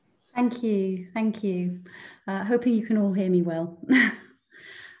Thank you. Thank you. Hoping you can all hear me well.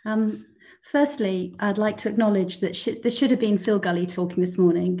 Firstly, I'd like to acknowledge that this should have been Phil Gully talking this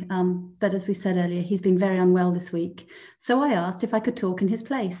morning, but as we said earlier, he's been very unwell this week. So I asked if I could talk in his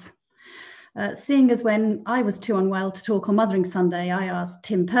place. Seeing as when I was too unwell to talk on Mothering Sunday, I asked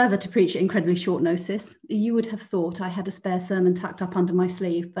Tim Purver to preach at incredibly short notice. You would have thought I had a spare sermon tucked up under my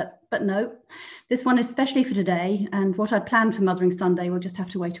sleeve, but no. This one is specially for today, and what I'd planned for Mothering Sunday will just have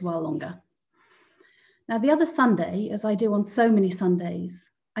to wait a while longer. Now, the other Sunday, as I do on so many Sundays,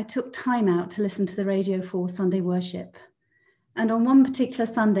 I took time out to listen to the Radio 4 Sunday worship. And on one particular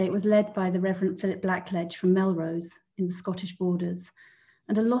Sunday, it was led by the Reverend Philip Blackledge from Melrose in the Scottish Borders.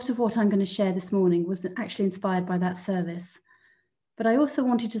 And a lot of what I'm going to share this morning was actually inspired by that service. But I also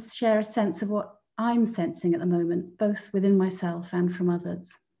wanted to share a sense of what I'm sensing at the moment, both within myself and from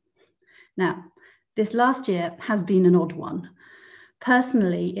others. Now, this last year has been an odd one.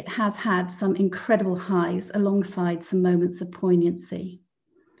 Personally, it has had some incredible highs alongside some moments of poignancy.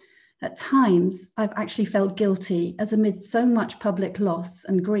 At times, I've actually felt guilty, as amid so much public loss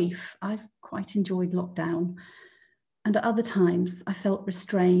and grief, I've quite enjoyed lockdown. And at other times, I felt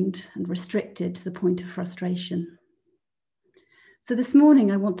restrained and restricted to the point of frustration. So this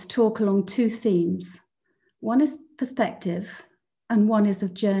morning, I want to talk along two themes. One is perspective, and one is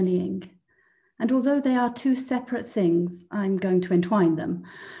of journeying. And although they are two separate things, I'm going to entwine them.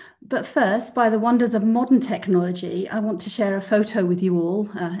 But first, by the wonders of modern technology, I want to share a photo with you all,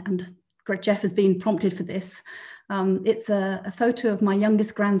 and Jeff has been prompted for this. It's a photo of my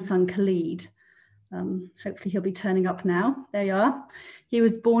youngest grandson, Khalid. Hopefully he'll be turning up now. There you are. He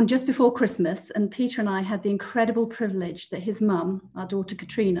was born just before Christmas, and Peter and I had the incredible privilege that his mum, our daughter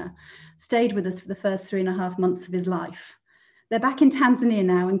Katrina, stayed with us for the first 3.5 months of his life. They're back in Tanzania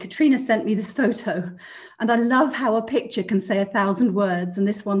now, and Katrina sent me this photo. And I love how a picture can say 1,000 words, and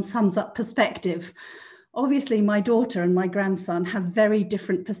this one sums up perspective. Obviously, my daughter and my grandson have very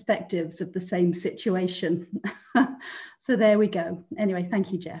different perspectives of the same situation. So there we go. Anyway,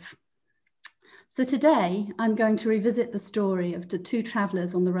 thank you, Jeff. So today, I'm going to revisit the story of the two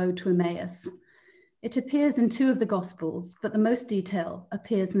travellers on the road to Emmaus. It appears in 2 of the Gospels, but the most detail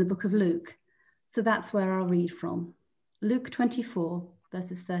appears in the book of Luke. So that's where I'll read from. Luke 24,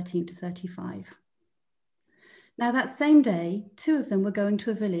 verses 13 to 35. Now that same day, 2 of them were going to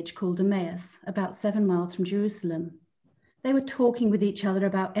a village called Emmaus, about 7 miles from Jerusalem. They were talking with each other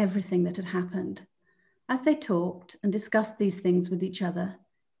about everything that had happened. As they talked and discussed these things with each other,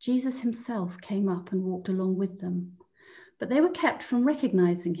 Jesus himself came up and walked along with them, but they were kept from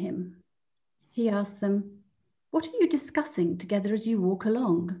recognizing him. He asked them, "What are you discussing together as you walk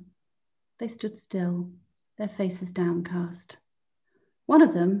along?" They stood still, their faces downcast. One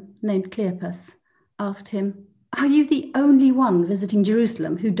of them, named Cleopas, asked him, "Are you the only one visiting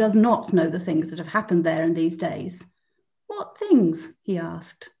Jerusalem who does not know the things that have happened there in these days?" "What things?" he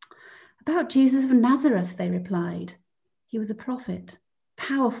asked. "About Jesus of Nazareth," they replied. "He was a prophet,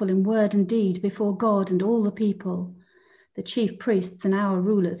 powerful in word and deed before God and all the people. The chief priests and our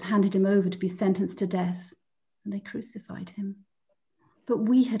rulers handed him over to be sentenced to death, and they crucified him. But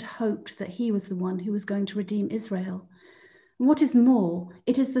we had hoped that he was the one who was going to redeem Israel. And what is more,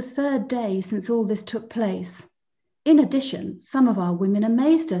 it is the 3rd day since all this took place. In addition, some of our women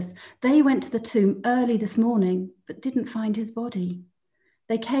amazed us. They went to the tomb early this morning, but didn't find his body.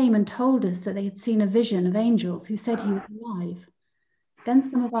 They came and told us that they had seen a vision of angels who said he was alive. Then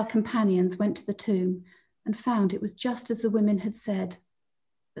some of our companions went to the tomb and found it was just as the women had said,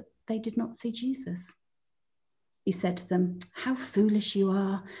 but they did not see Jesus." He said to them, "How foolish you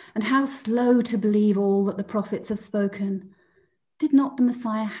are, and how slow to believe all that the prophets have spoken. Did not the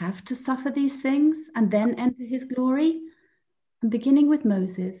Messiah have to suffer these things and then enter his glory?" And beginning with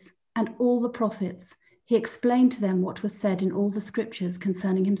Moses and all the prophets, he explained to them what was said in all the scriptures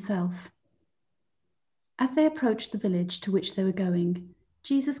concerning himself. As they approached the village to which they were going,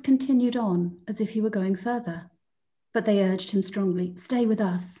 Jesus continued on as if he were going further. But they urged him strongly, "Stay with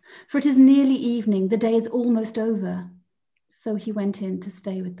us, for it is nearly evening, the day is almost over." So he went in to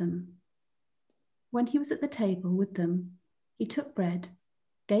stay with them. When he was at the table with them, he took bread,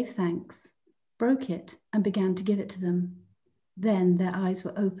 gave thanks, broke it, and began to give it to them. Then their eyes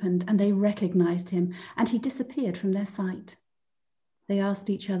were opened, and they recognized him, and he disappeared from their sight. They asked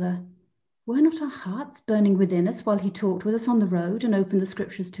each other, "Were not our hearts burning within us while he talked with us on the road and opened the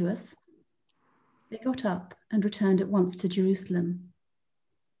scriptures to us?" They got up and returned at once to Jerusalem.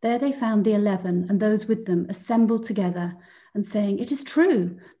 There they found the 11 and those with them assembled together and saying, "It is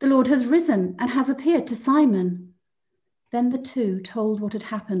true, the Lord has risen and has appeared to Simon." Then the 2 told what had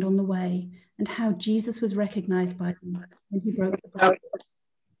happened on the way and how Jesus was recognized by them when he broke the bread.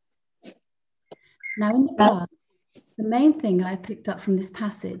 Now, in the past, the main thing I picked up from this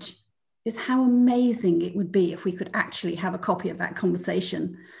passage is how amazing it would be if we could actually have a copy of that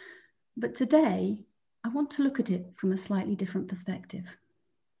conversation. But today, I want to look at it from a slightly different perspective.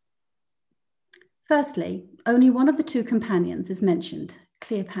 Firstly, only one of the two companions is mentioned,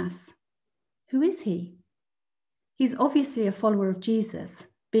 Cleopas. Who is he? He's obviously a follower of Jesus,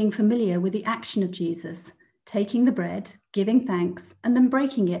 being familiar with the action of Jesus, taking the bread, giving thanks, and then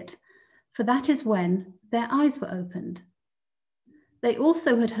breaking it, for that is when their eyes were opened. They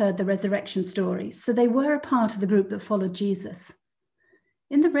also had heard the resurrection story, so they were a part of the group that followed Jesus.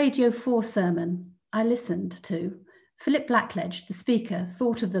 In the Radio 4 sermon I listened to, Philip Blackledge, the speaker,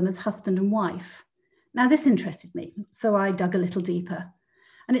 thought of them as husband and wife. Now this interested me, so I dug a little deeper.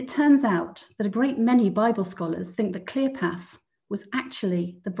 And it turns out that a great many Bible scholars think that Cleopas was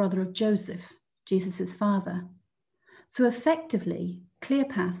actually the brother of Joseph, Jesus' father. So effectively,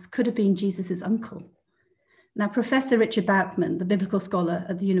 Cleopas could have been Jesus' uncle. Now, Professor Richard Bauckman, the biblical scholar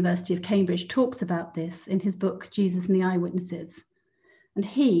at the University of Cambridge, talks about this in his book, Jesus and the Eyewitnesses. And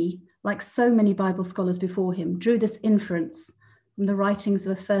he, like so many Bible scholars before him, drew this inference from the writings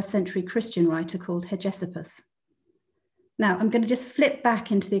of a first century Christian writer called Hegesippus. Now, I'm going to just flip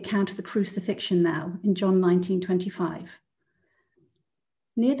back into the account of the crucifixion now in John 19:25.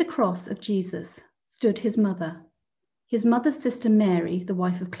 Near the cross of Jesus stood his mother's sister Mary, the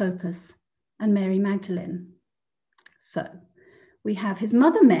wife of Clopas, and Mary Magdalene. So we have his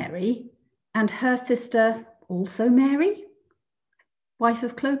mother Mary and her sister also Mary, wife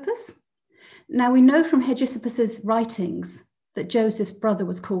of Clopas. Now we know from Hegesippus's writings that Joseph's brother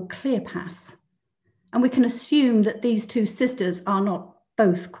was called Cleopas, and we can assume that these two sisters are not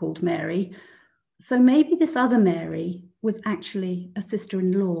both called Mary. So maybe this other Mary was actually a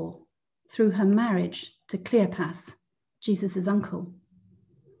sister-in-law through her marriage to Cleopas, Jesus' uncle.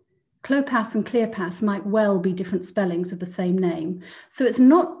 Clopas and Cleopas might well be different spellings of the same name, so it's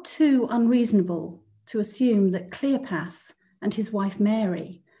not too unreasonable to assume that Cleopas and his wife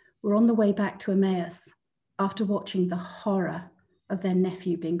Mary were on the way back to Emmaus after watching the horror of their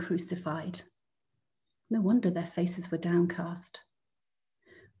nephew being crucified. No wonder their faces were downcast.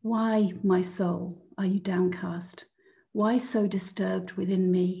 Why, my soul, are you downcast? Why so disturbed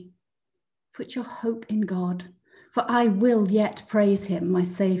within me? Put your hope in God, for I will yet praise him, my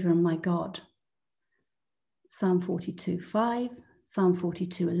Saviour and my God. Psalm 42:5, Psalm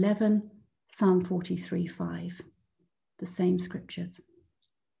 42:11, Psalm 43:5, the same scriptures.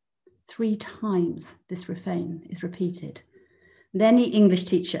 3 times this refrain is repeated. And any English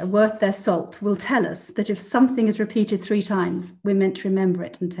teacher worth their salt will tell us that if something is repeated 3 times, we're meant to remember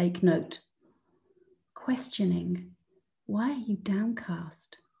it and take note. Questioning, why are you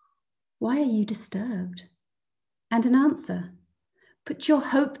downcast? Why are you disturbed? And an answer, put your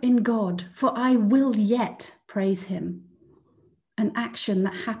hope in God, for I will yet praise him. An action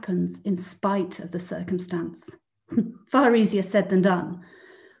that happens in spite of the circumstance. Far easier said than done.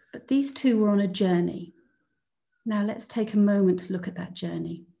 But these two were on a journey. Now let's take a moment to look at that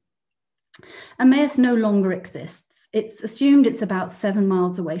journey. Emmaus no longer exists. It's assumed it's about 7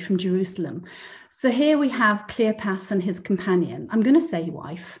 miles away from Jerusalem. So here we have Cleopas and his companion. I'm going to say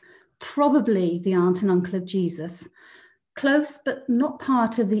wife, probably the aunt and uncle of Jesus. Close, but not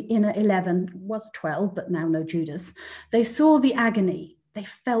part of the inner 11, was 12, but now no Judas. They saw the agony. They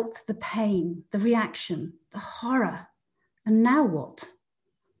felt the pain, the reaction, the horror. And now what?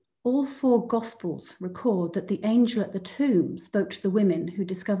 All 4 Gospels record that the angel at the tomb spoke to the women who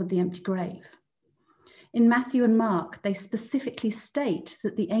discovered the empty grave. In Matthew and Mark, they specifically state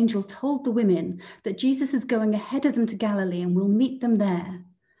that the angel told the women that Jesus is going ahead of them to Galilee and will meet them there.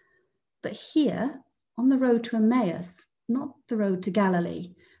 But here, on the road to Emmaus, not the road to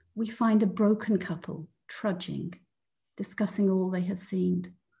Galilee, we find a broken couple trudging, discussing all they have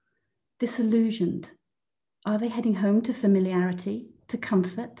seen. Disillusioned. Are they heading home to familiarity, to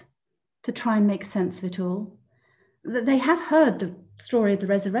comfort, to try and make sense of it all? They have heard the story of the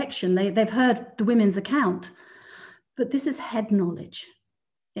resurrection. They've heard the women's account, but this is head knowledge.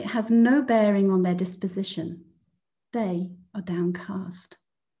 It has no bearing on their disposition. They are downcast.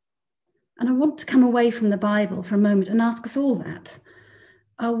 And I want to come away from the Bible for a moment and ask us all that.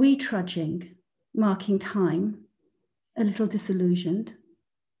 Are we trudging, marking time, a little disillusioned?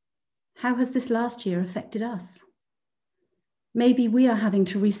 How has this last year affected us? Maybe we are having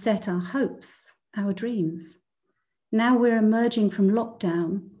to reset our hopes, our dreams. Now we're emerging from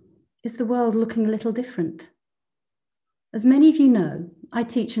lockdown. Is the world looking a little different? As many of you know, I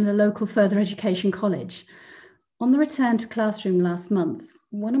teach in a local further education college. On the return to classroom last month,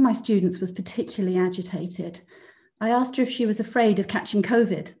 one of my students was particularly agitated. I asked her if she was afraid of catching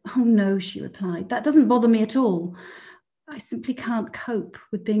COVID. Oh no, she replied, that doesn't bother me at all. I simply can't cope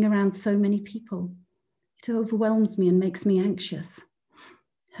with being around so many people. It overwhelms me and makes me anxious.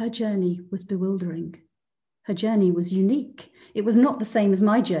 Her journey was bewildering. Her journey was unique. It was not the same as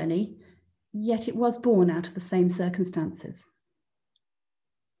my journey, yet it was born out of the same circumstances.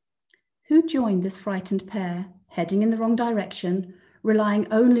 Who joined this frightened pair, heading in the wrong direction, relying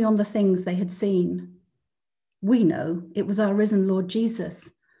only on the things they had seen? We know it was our risen Lord Jesus,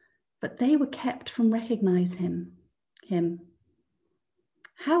 but they were kept from recognizing him.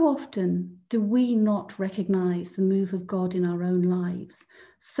 How often do we not recognize the move of God in our own lives,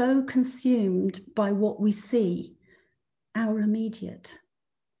 so consumed by what we see, our immediate?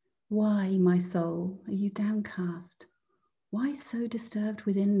 Why, my soul, are you downcast? Why so disturbed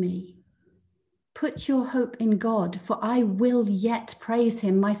within me? Put your hope in God, for I will yet praise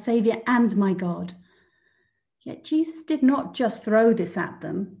him, my Saviour and my God. Yet Jesus did not just throw this at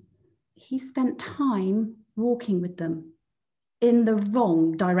them. He spent time walking with them in the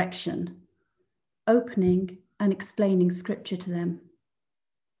wrong direction, opening and explaining scripture to them.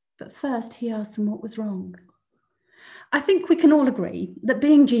 But first, he asked them what was wrong. I think we can all agree that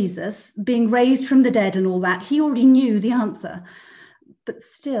being Jesus, being raised from the dead and all that, he already knew the answer. But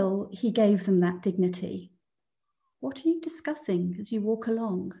still, he gave them that dignity. What are you discussing as you walk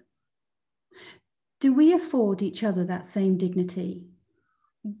along? Do we afford each other that same dignity?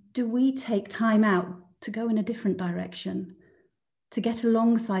 Do we take time out to go in a different direction, to get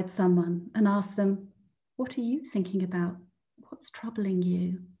alongside someone and ask them, what are you thinking about? What's troubling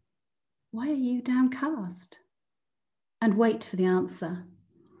you? Why are you downcast? And wait for the answer.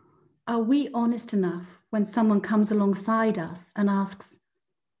 Are we honest enough when someone comes alongside us and asks,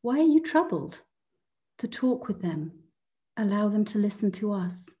 why are you troubled? To talk with them, allow them to listen to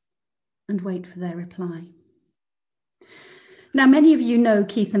us, and wait for their reply. Now, many of you know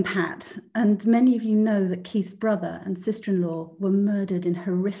Keith and Pat, and many of you know that Keith's brother and sister-in-law were murdered in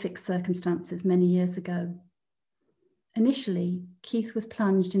horrific circumstances many years ago. Initially, Keith was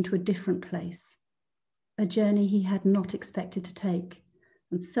plunged into a different place, a journey he had not expected to take,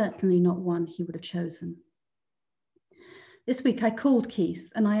 and certainly not one he would have chosen. This week I called Keith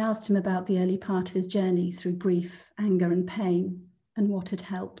and I asked him about the early part of his journey through grief, anger and pain, and what had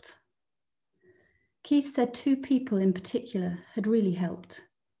helped. Keith said two people in particular had really helped.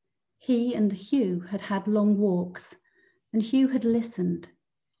 He and Hugh had had long walks, and Hugh had listened,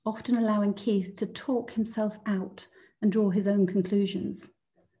 often allowing Keith to talk himself out and draw his own conclusions.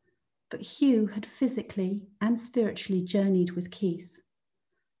 But Hugh had physically and spiritually journeyed with Keith.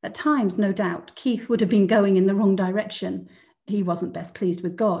 At times, no doubt, Keith would have been going in the wrong direction. He wasn't best pleased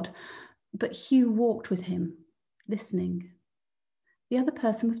with God, but Hugh walked with him, listening. The other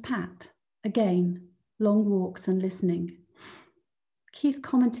person was Pat, again, long walks and listening. Keith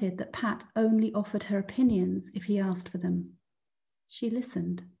commented that Pat only offered her opinions if he asked for them. She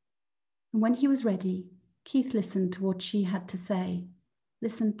listened, and when he was ready, Keith listened to what she had to say,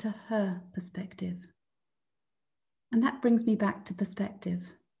 listened to her perspective. And that brings me back to perspective.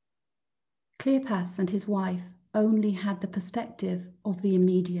 Cleopas and his wife only had the perspective of the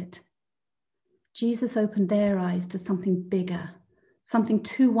immediate. Jesus opened their eyes to something bigger, something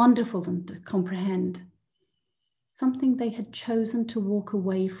too wonderful for them to comprehend, something they had chosen to walk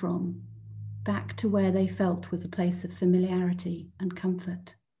away from, back to where they felt was a place of familiarity and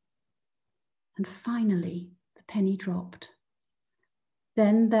comfort. And finally, the penny dropped.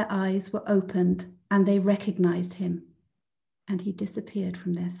 Then their eyes were opened and they recognized him, and he disappeared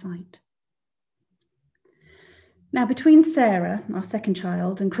from their sight. Now, between Sarah, our second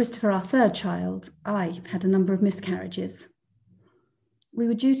child, and Christopher, our third child, I had a number of miscarriages. We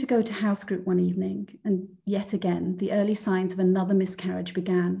were due to go to house group one evening, and yet again, the early signs of another miscarriage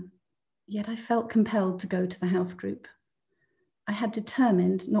began. Yet I felt compelled to go to the house group. I had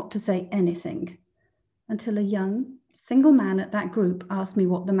determined not to say anything until a young, single man at that group asked me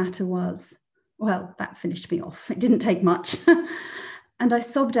what the matter was. Well, that finished me off. It didn't take much. And I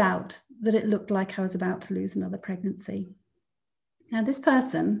sobbed out that it looked like I was about to lose another pregnancy. Now, this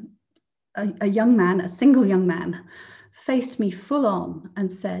person, a young man, a single young man, faced me full on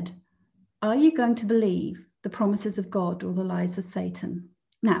and said, "Are you going to believe the promises of God or the lies of Satan?"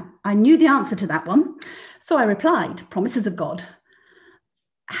 Now, I knew the answer to that one, so I replied, "Promises of God."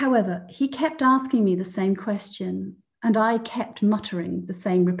 However, he kept asking me the same question, and I kept muttering the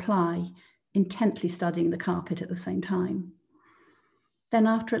same reply, intently studying the carpet at the same time. Then,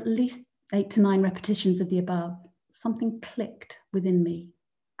 after at least 8 to 9 repetitions of the above, something clicked within me.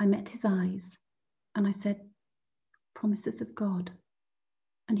 I met his eyes and I said, "Promises of God."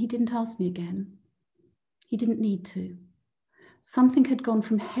 And he didn't ask me again. He didn't need to. Something had gone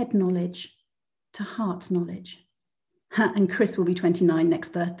from head knowledge to heart knowledge. And Chris will be 29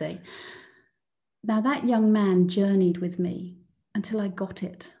 next birthday. Now that young man journeyed with me until I got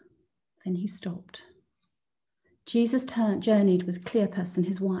it. Then he stopped. Jesus journeyed with Cleopas and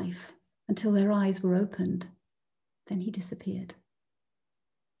his wife until their eyes were opened. Then he disappeared.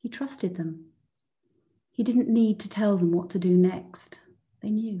 He trusted them. He didn't need to tell them what to do next. They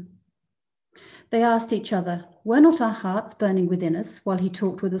knew. They asked each other, were not our hearts burning within us while he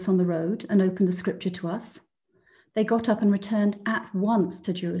talked with us on the road and opened the scripture to us? They got up and returned at once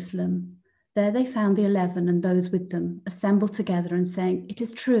to Jerusalem. There they found the 11 and those with them assembled together and saying, it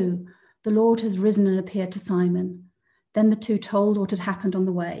is true, the Lord has risen and appeared to Simon. Then the two told what had happened on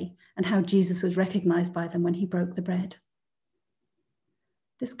the way and how Jesus was recognized by them when he broke the bread.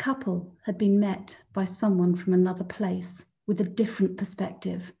 This couple had been met by someone from another place with a different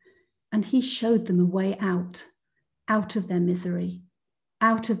perspective, and he showed them a way out of their misery,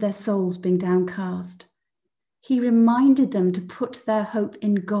 out of their souls being downcast. He reminded them to put their hope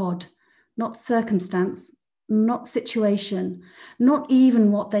in God, not circumstance, not situation, not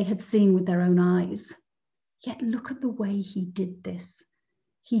even what they had seen with their own eyes. Yet look at the way he did this.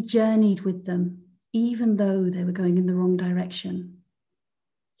 He journeyed with them, even though they were going in the wrong direction.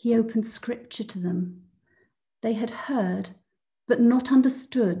 He opened scripture to them. They had heard, but not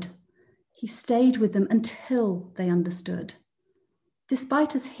understood. He stayed with them until they understood.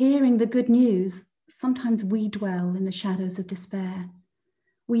 Despite us hearing the good news, sometimes we dwell in the shadows of despair.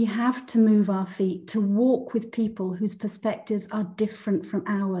 We have to move our feet, to walk with people whose perspectives are different from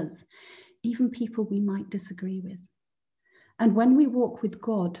ours, even people we might disagree with. And when we walk with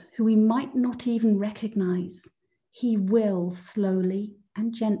God, who we might not even recognize, he will slowly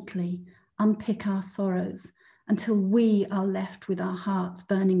and gently unpick our sorrows until we are left with our hearts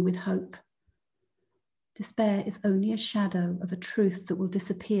burning with hope. Despair is only a shadow of a truth that will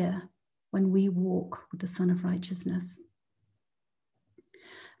disappear when we walk with the Son of Righteousness.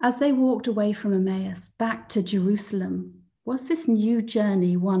 As they walked away from Emmaus back to Jerusalem, was this new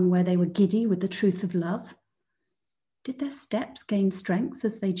journey one where they were giddy with the truth of love? Did their steps gain strength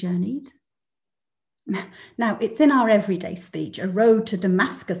as they journeyed? Now, it's in our everyday speech, a road to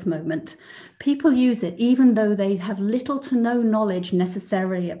Damascus moment. People use it even though they have little to no knowledge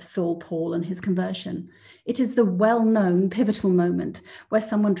necessarily of Saul Paul and his conversion. It is the well-known pivotal moment where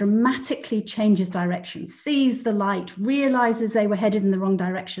someone dramatically changes direction, sees the light, realizes they were headed in the wrong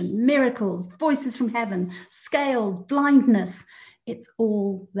direction, miracles, voices from heaven, scales, blindness. It's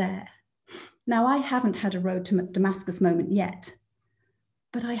all there. Now, I haven't had a road to Damascus moment yet,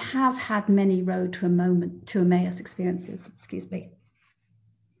 but I have had many road to Emmaus experiences,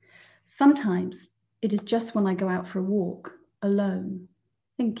 Sometimes it is just when I go out for a walk, alone,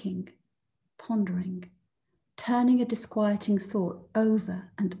 thinking, pondering, turning a disquieting thought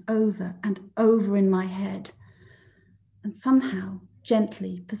over and over and over in my head. And somehow,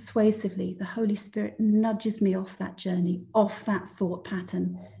 gently, persuasively, the Holy Spirit nudges me off that journey, off that thought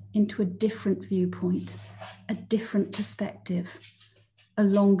pattern, into a different viewpoint, a different perspective, a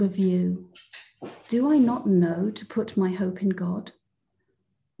longer view. Do I not know to put my hope in God?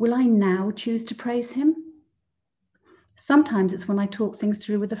 Will I now choose to praise him? Sometimes it's when I talk things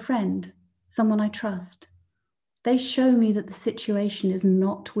through with a friend, someone I trust. They show me that the situation is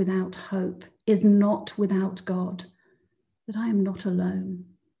not without hope, is not without God, that I am not alone.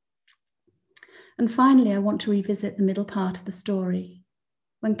 And finally, I want to revisit the middle part of the story,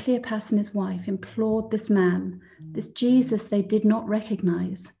 when Cleopas and his wife implored this man, this Jesus they did not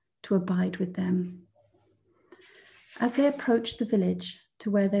recognize, to abide with them. As they approached the village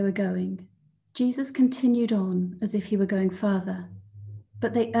to where they were going, Jesus continued on as if he were going farther,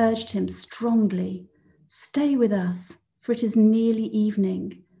 but they urged him strongly, "Stay with us, for it is nearly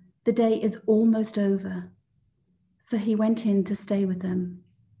evening. The day is almost over." So he went in to stay with them.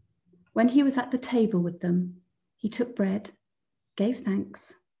 When he was at the table with them, he took bread, gave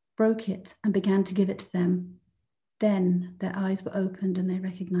thanks, broke it, and began to give it to them. Then their eyes were opened and they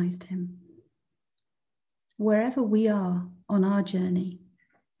recognized him. Wherever we are on our journey,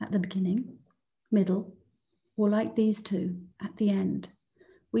 at the beginning, middle, or like these two, at the end,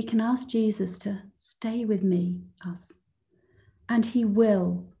 we can ask Jesus to stay with me, us. And he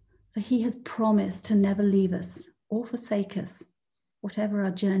will, for he has promised to never leave us or forsake us, whatever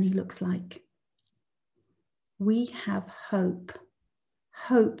our journey looks like. We have hope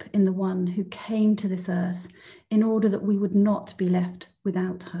in the one who came to this earth in order that we would not be left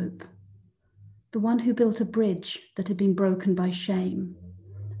without hope. The one who built a bridge that had been broken by shame,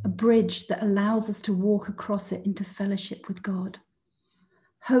 a bridge that allows us to walk across it into fellowship with God.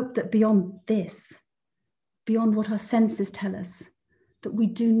 Hope that beyond this, beyond what our senses tell us, that we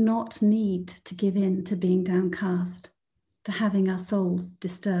do not need to give in to being downcast, to having our souls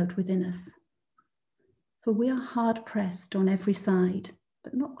disturbed within us. For we are hard pressed on every side,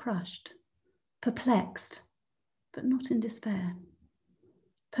 but not crushed, perplexed, but not in despair,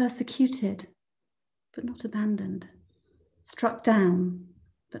 persecuted, but not abandoned, struck down,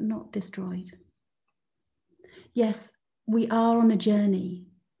 but not destroyed. Yes, we are on a journey,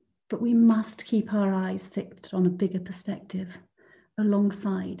 but we must keep our eyes fixed on a bigger perspective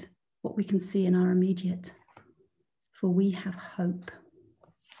alongside what we can see in our immediate, for we have hope.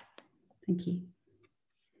 Thank you.